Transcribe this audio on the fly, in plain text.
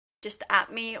just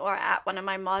at me or at one of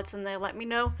my mods and they'll let me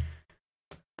know.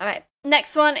 Alright,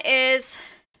 next one is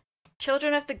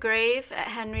Children of the Grave at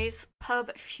Henry's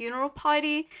pub funeral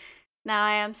party. Now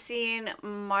I am seeing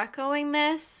Markoing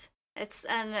this.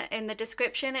 And in the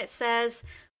description it says,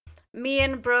 me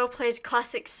and bro played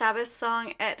classic Sabbath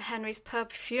song at Henry's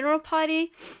pub funeral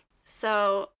party.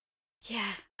 So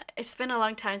yeah, it's been a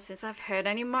long time since I've heard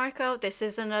any Marko. This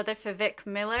is another for Vic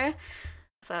Miller.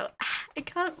 So I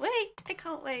can't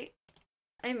wait.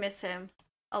 I miss him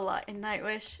a lot in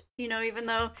Nightwish. You know, even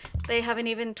though they haven't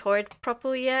even toured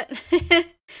properly yet.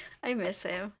 I miss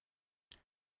him.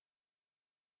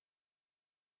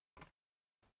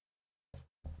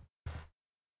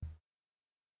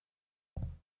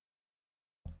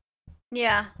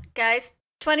 Yeah, guys,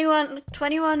 21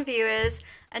 viewers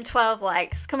and 12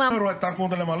 likes. Come on. Ruvetaan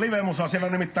kuuntelemaan live-musaa. Siellä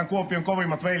on nimittäin Kuopion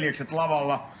kovimmat veljekset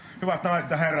lavalla. Hyvät naiset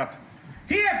ja herrat.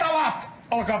 Hietalat!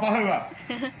 Olkaapa hyvä.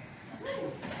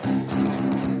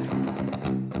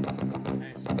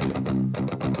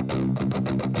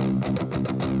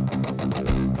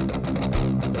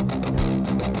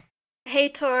 Hey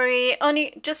Tauri,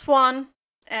 only just one.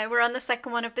 We're on the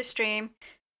second one of the stream.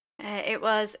 It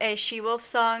was a She-Wolf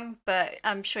song, but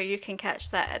I'm sure you can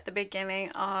catch that at the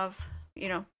beginning of, you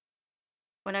know,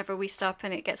 whenever we stop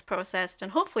and it gets processed,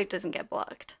 and hopefully it doesn't get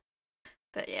blocked.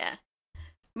 But yeah,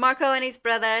 Marko and his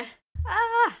brother.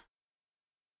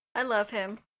 I love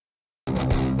him.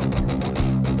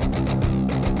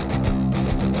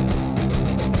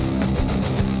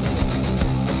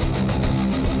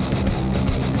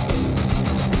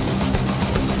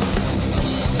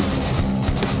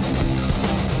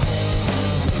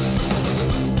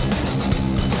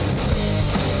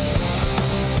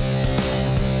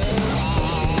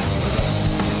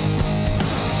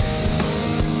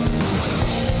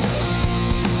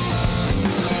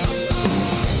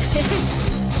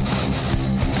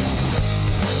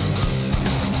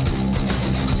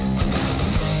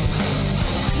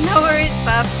 No worries,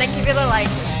 Bob. Thank you for the like.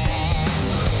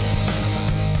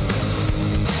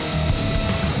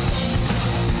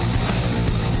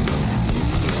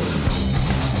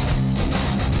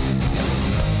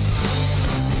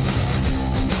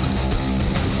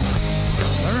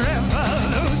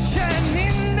 Revolution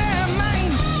in their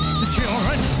mind. The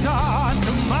children start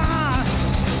to march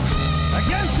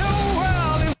against the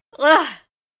world. Ugh.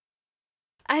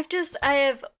 I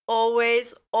have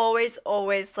always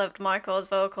loved Marko's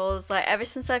vocals. Like, ever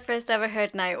since I first ever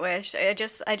heard Nightwish,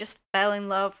 I just fell in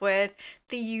love with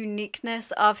the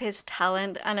uniqueness of his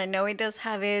talent. And I know he does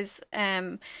have his,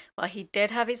 well, he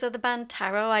did have his other band,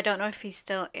 Tarot. I don't know if he's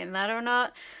still in that or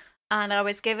not. And I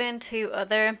was given 2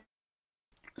 other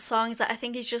songs that I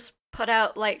think he's just put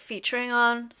out, like, featuring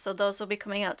on. So those will be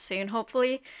coming out soon,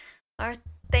 hopefully. Or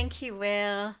thank you,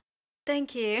 Will.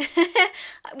 Thank you.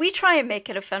 We try and make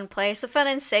it a fun place, a fun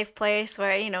and safe place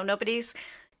where, you know, nobody's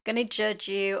gonna judge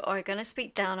you or gonna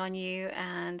speak down on you.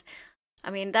 And I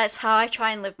mean, that's how I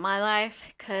try and live my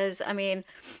life. Because, I mean,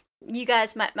 you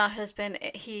guys met my husband.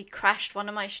 He crashed one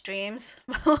of my streams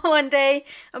one day.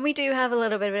 And we do have a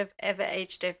little bit of an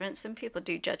age difference. And people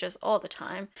do judge us all the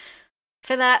time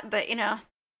for that. But, you know,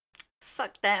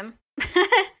 fuck them.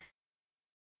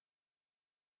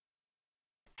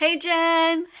 Hey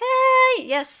Jen! Hey!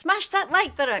 Yes, smash that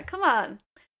like button, come on!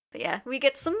 But yeah, we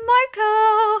get some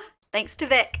Marko! Thanks to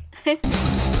Vic. Revolution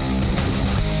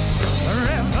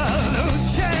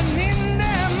in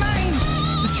their mind.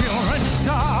 The children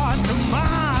start to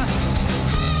march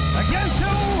against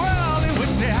the world in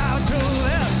which they have to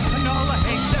live, and all the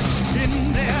hate that's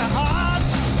in their hearts.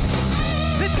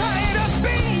 They're tired of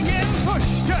being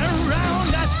pushed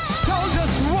around and told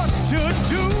us what to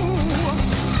do.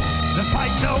 They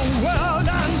fight the world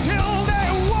until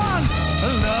they won.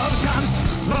 Love comes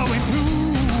flowing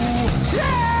through.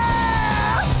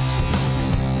 Yeah!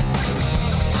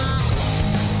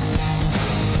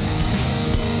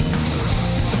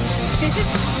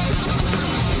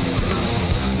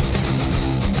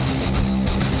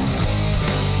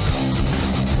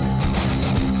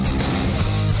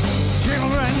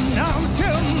 Children of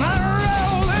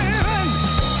tomorrow living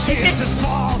tears that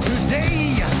fall today.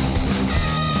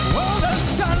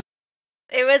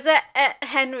 It was at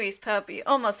Henry's pub. You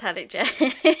almost had it, Jen.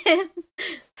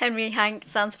 Henry Hank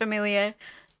sounds familiar.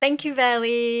 Thank you,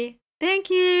 Valley. Thank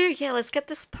you. Yeah, let's get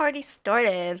this party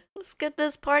started.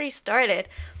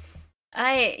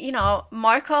 You know,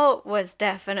 Marko was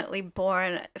definitely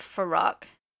born for rock,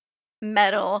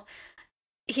 metal.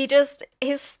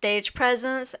 His stage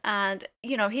presence, and,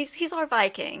 you know, he's our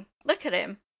Viking. Look at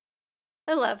him.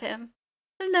 I love him.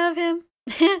 I love him.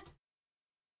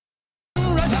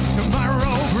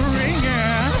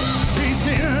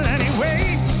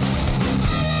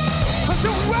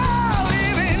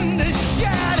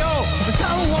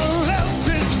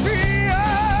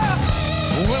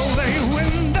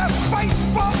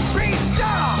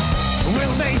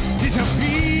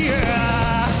 disappear.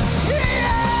 Yeah,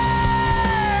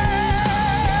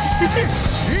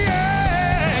 yeah,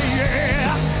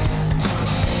 yeah.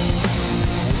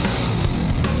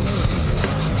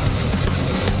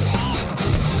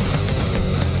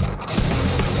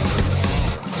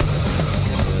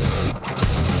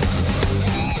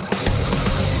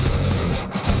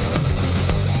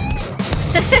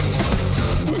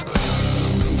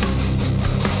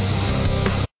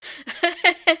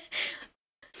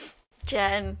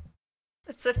 Jen,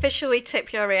 it's officially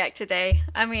Tip Your Reactor Day.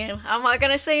 I mean, I'm not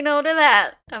gonna say no to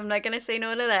that. I'm not gonna say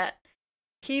no to that.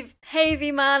 Hey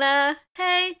Vimana,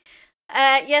 hey.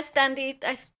 Yes, Dandy,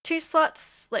 2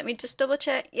 slots. Let me just double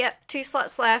check. Yep, 2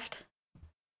 slots left.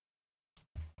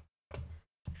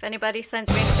 If anybody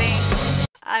sends me anything,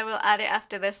 I will add it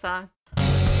after this song.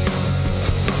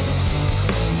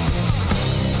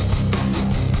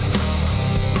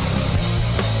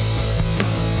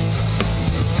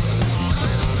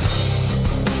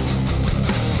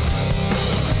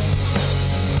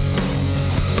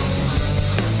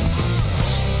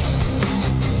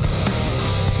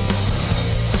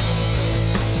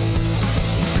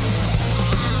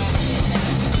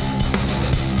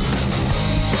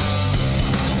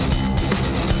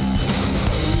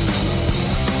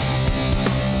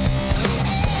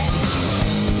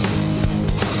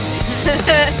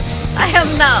 I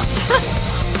am not.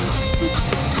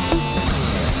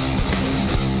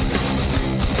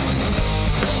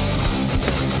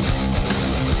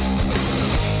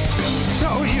 So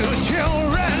you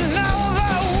children of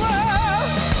the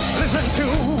world, listen to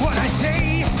what I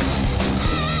say.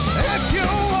 If you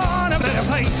want a better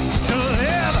place to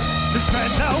live, then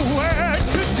spread the word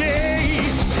today.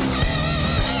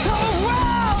 So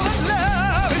while the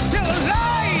love is still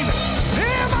alive,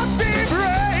 you must be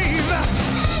brave.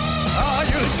 All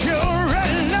you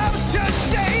children of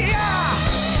today,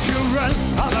 children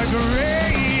of the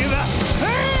grave.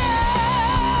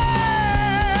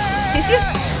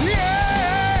 Yeah.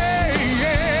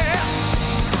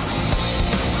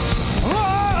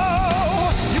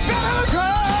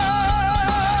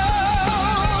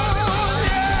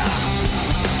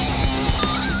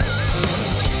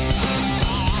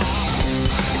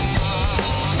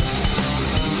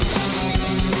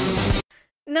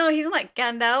 No, he's not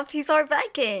Gandalf. He's our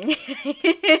Viking.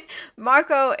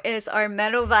 Marko is our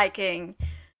metal Viking.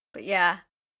 But yeah.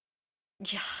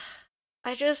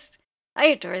 I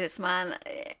adore this man.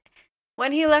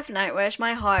 When he left Nightwish,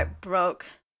 my heart broke.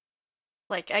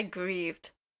 Like, I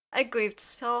grieved. I grieved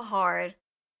so hard.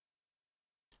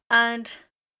 And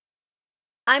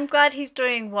I'm glad he's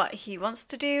doing what he wants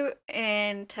to do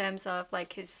in terms of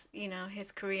like his,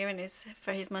 his career and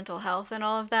for his mental health and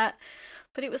all of that.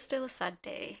 But it was still a sad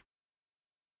day.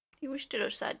 It was still a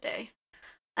sad day.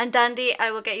 And Dandy, I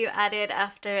will get you added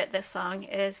after this song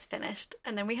is finished.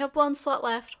 And then we have 1 slot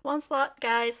left. 1 slot,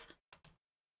 guys.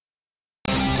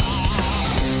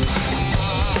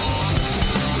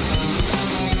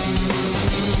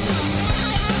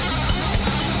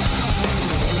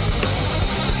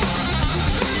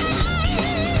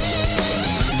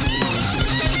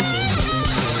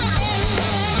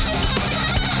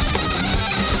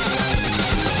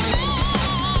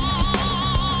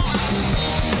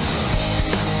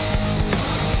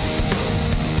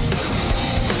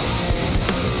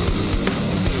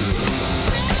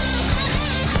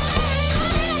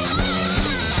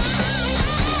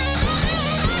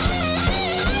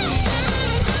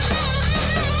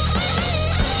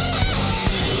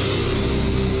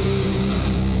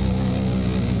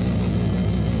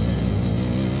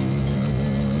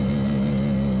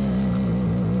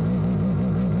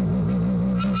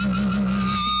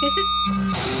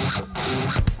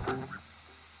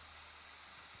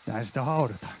 Näin sitä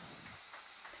haudataan.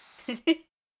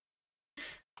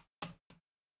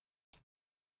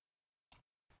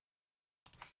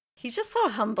 He's just so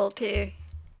humble too.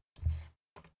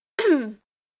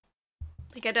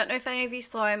 Like, I don't know if any of you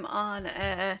saw him on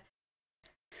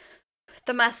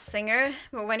The Masked Singer,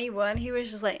 but when he won, he was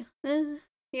just like,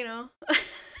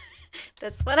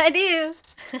 that's what I do.